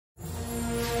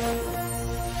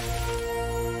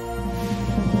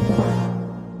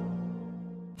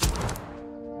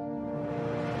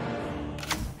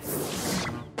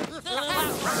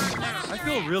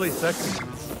feel really sexy.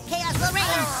 Chaos will reign.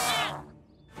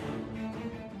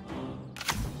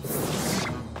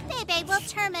 Bebe will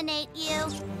terminate you.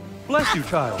 Bless you,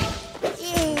 child.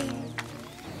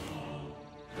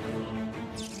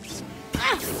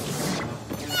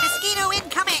 Mosquito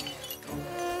incoming.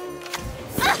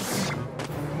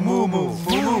 Moo moo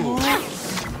moo moo.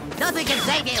 Nothing can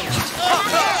save you.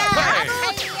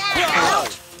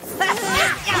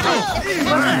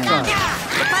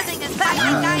 The buzzing is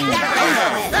finally dying down.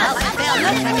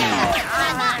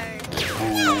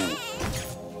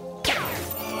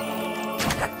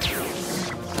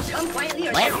 Come quietly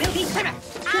or there will be Timmy.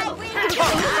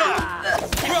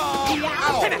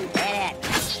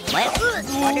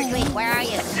 Warboy Tweek, where are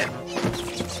you?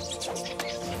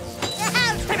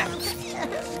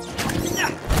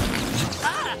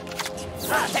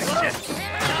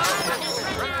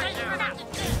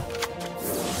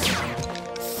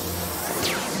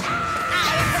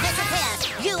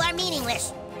 You are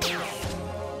meaningless.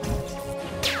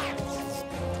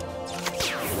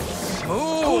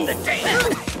 Move!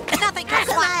 Nothing can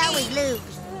stop me. I always lose.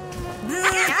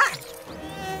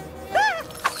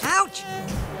 Ouch!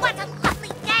 What a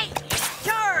lovely day!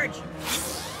 Charge!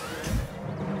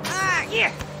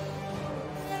 Yeah!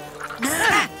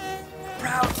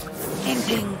 Proud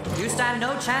ending. You stand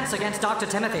no chance against Dr.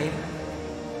 Timothy.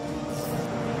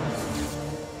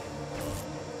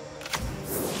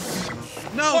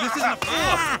 No, this isn't a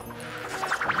fluff.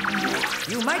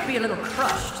 You might be a little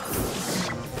crushed.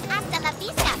 Hasta la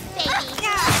vista, baby.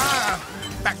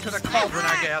 Back to the cauldron,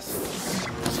 I guess.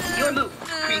 Your move,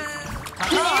 creep.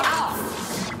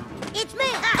 It's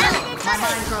me! My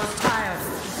mind grows tired.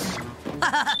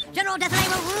 General Deathray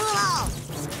will rule all!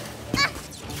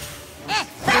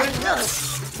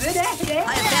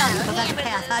 I failed you, Professor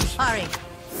Chaos. I'm sorry.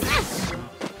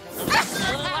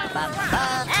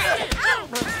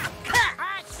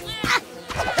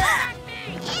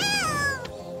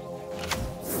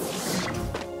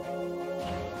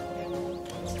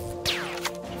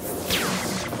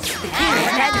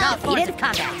 Heated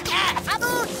combat.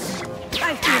 I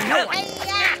feel no one.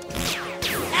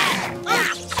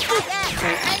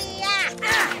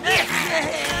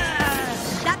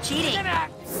 Stop cheating.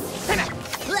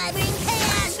 Blabbering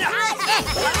chaos.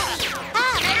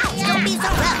 Don't be so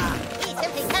rough. He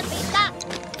simply can't be stopped.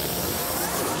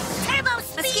 Turbo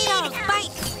speed. Mosquitoes,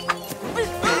 bite.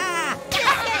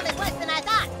 That is worse than I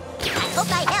thought. I hope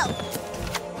I help.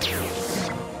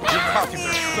 Your costumes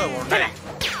are so ornate.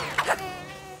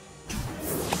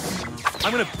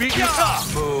 I'm gonna beat you up.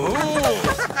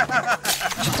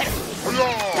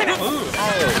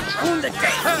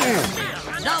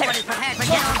 No one is prepared for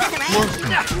General Deathray.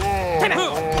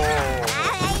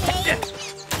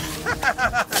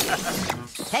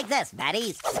 Take this,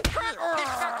 baddies.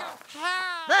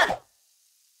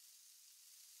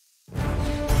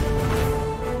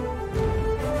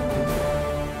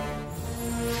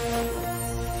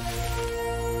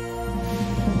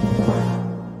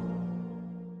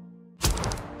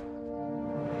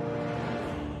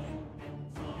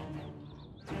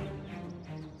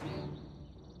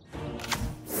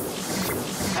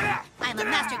 I'm a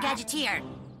master gadgeteer.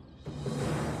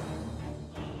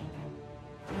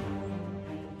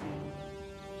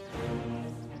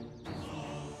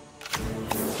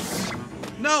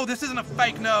 No, this isn't a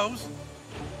fake nose.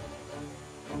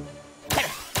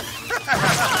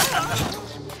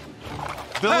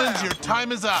 Villains, your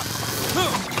time is up.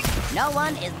 No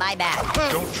one is my back.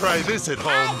 Don't try this at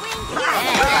home.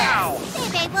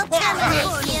 They will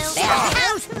terminate you.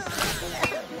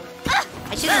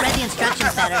 I should have read the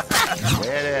instructions better.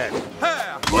 Get it.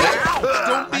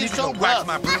 Don't be I need so to go wax rough.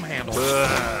 my broom handle.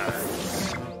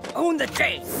 Own the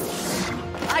day.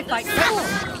 I fight.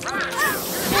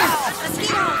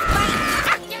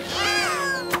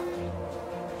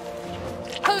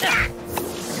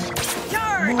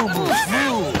 Move,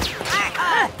 move.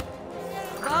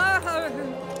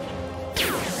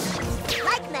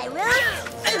 Like my room?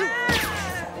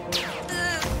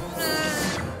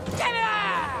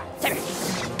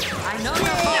 I know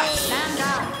your fault. Stand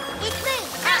down. It's me,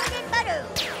 Paladin Butters.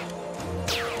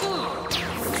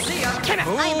 See ya.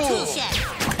 I'm tool shed.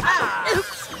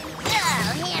 Oops. Oh,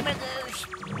 hamburgers.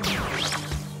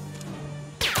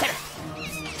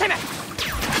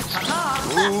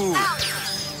 Move.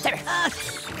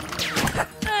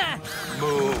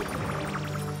 Move.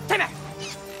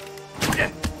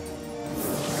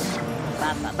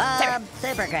 Bum,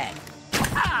 super Greg.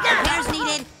 Repairs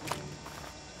needed.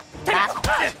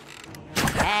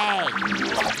 Hey.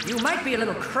 You might be a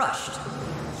little crushed.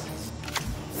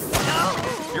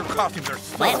 Your costumes are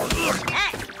so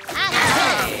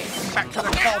Hey. Back to the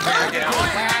cauldron again.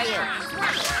 Where are you?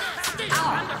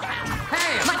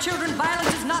 Hey, my children,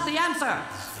 violence is not the answer.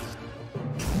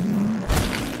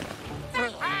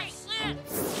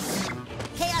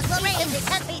 Chaos will reign. It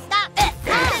can't be stopped.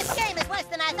 This game is worse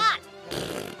than I thought.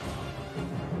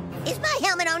 Is my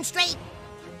helmet on straight?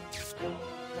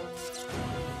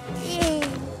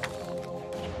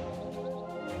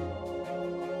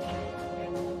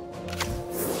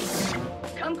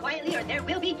 Come quietly or there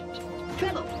will be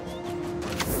trouble.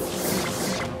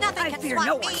 Nothing I can fear swamp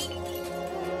no me.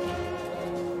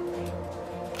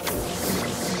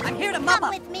 I'm here to mop Come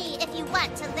up. with me if you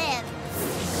want to live.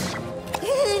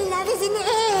 Love is in the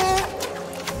air.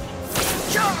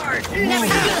 Charge! Never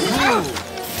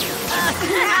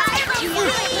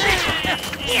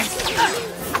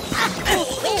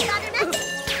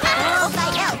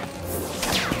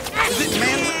Is it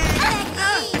manly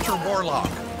or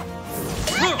warlock?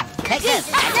 Take this.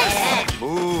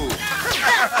 Move.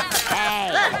 Hey.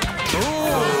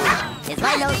 Ooh. Is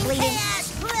my nose bleeding?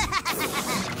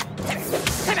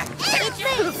 It's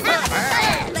me.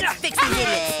 Let's fix these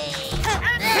idiots.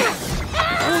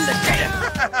 Own the data!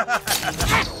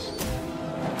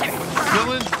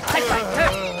 Villain.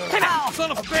 Son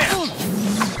of a bitch!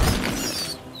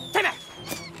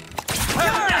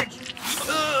 Charge!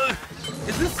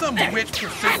 Is this some witch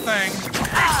pursuit thing?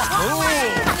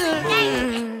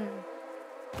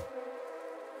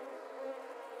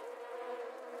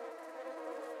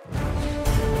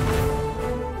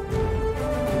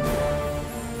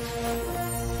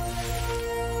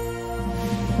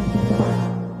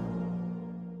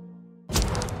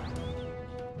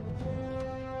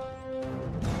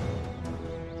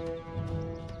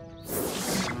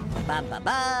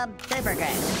 Bub, super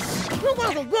great.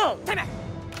 Whoa! Timmy!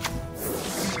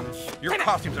 Your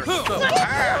costumes are so...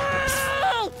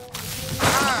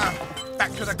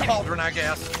 Back to the cauldron, I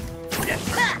guess.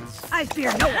 I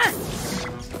fear no one.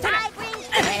 I bring it.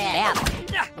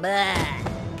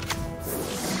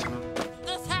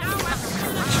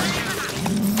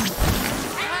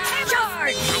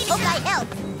 Charge! I hope I help.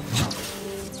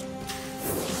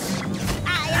 I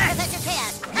am Professor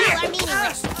Chaos. You are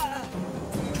meaningless.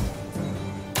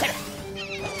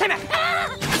 Timmy!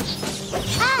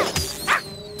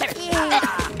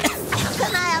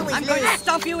 Come I always I'm going to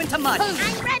stomp you into mud. I'm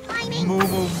redlining. Moo,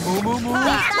 moo, moo, moo, moo.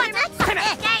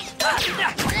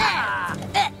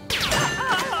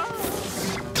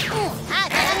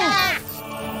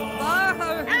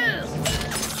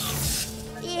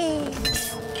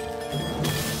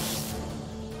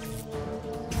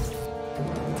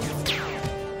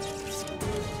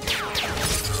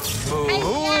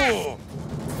 Ooh.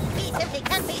 He simply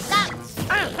can't be stopped.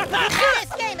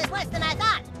 This game is worse than I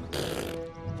thought.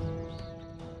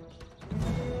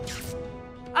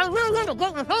 I will never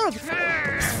get the food.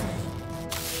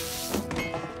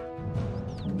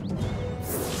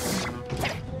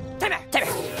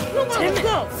 Timmy,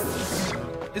 go!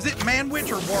 Is it man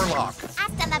witch or warlock?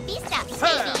 Hasta la vista,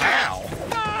 baby. Ow!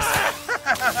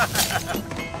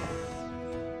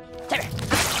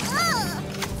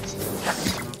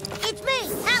 It's me,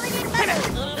 Paladin Butters.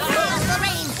 Chaos will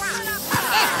reign.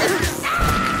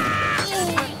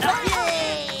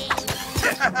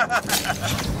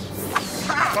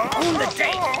 Own the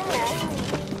day!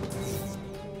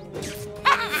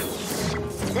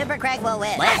 Super Craig will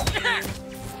win.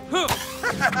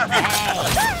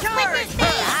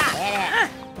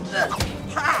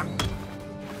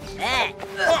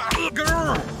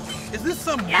 Grr. Is this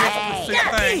some witch pursuit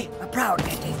thing? A proud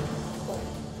ending.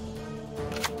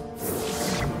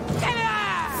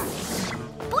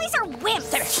 Boys are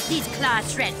wimps. These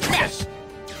claws shred flesh.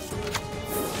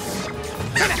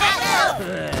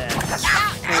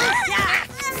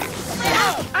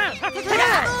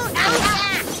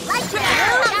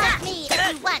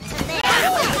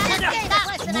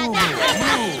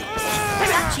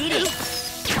 Stop cheating.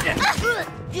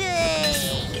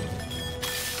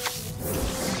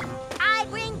 I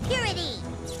bring purity.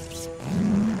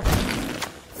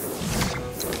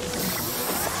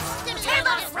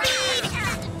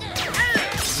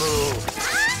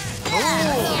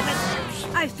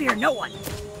 I fear no one.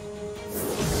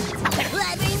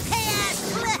 I bring chaos.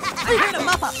 I'm here to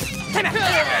mop up.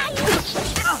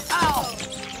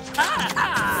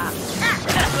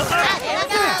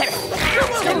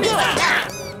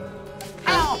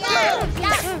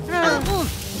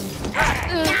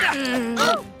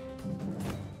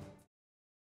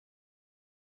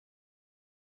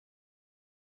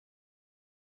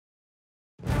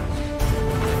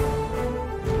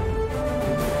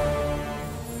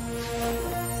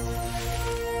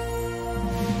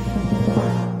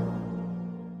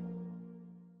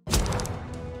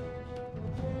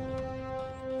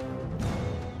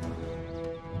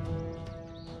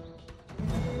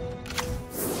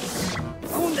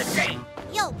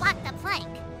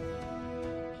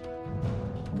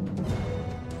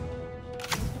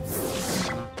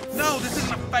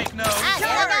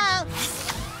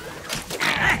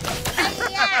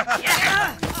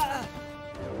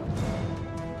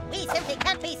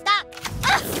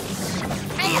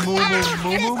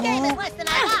 This game is worse than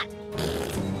I thought.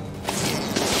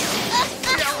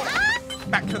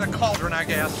 Back to the cauldron, I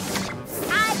guess.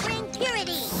 I bring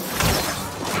purity.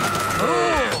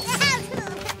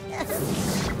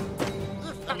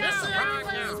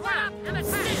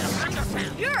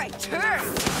 You're a turd.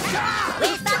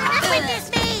 Please stop messing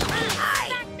with me.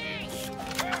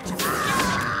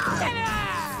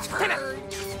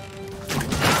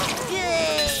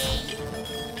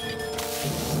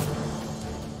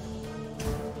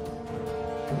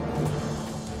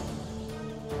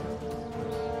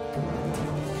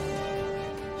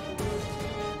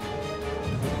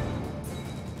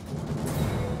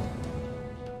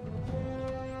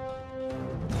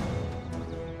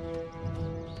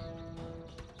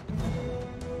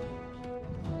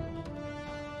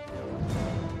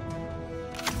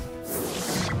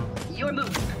 Your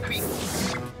move, creep.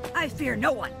 I fear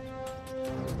no one.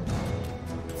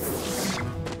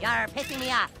 You're pissing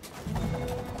me off.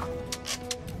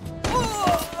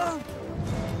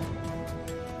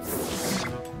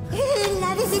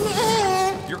 Love is in the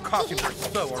air. Your costumes are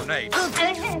so ornate.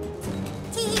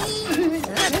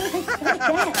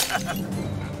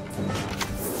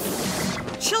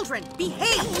 Children,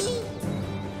 behave.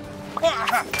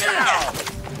 Ow!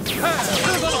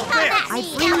 Hey,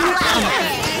 you little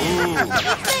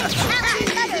bitch!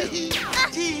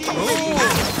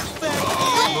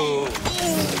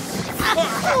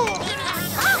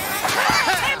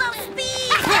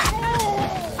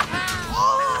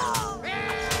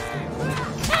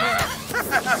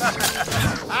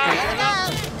 I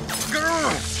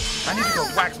I need to go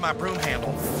wax my broom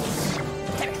handle.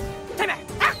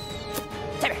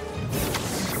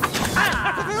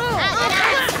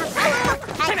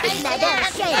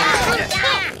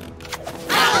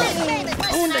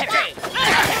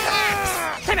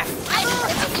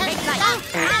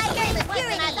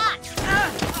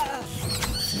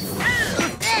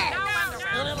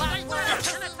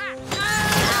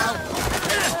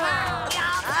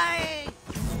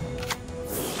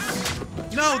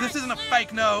 No, this isn't a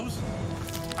fake nose.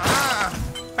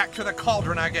 Back to the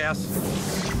cauldron, I guess.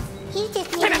 He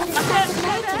just made me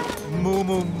Moo,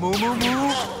 moo, moo, moo,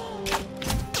 moo.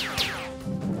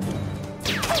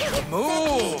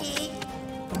 Moo.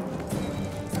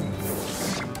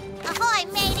 Ahoy,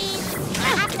 mateys!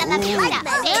 I have to love you right up,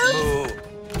 baby.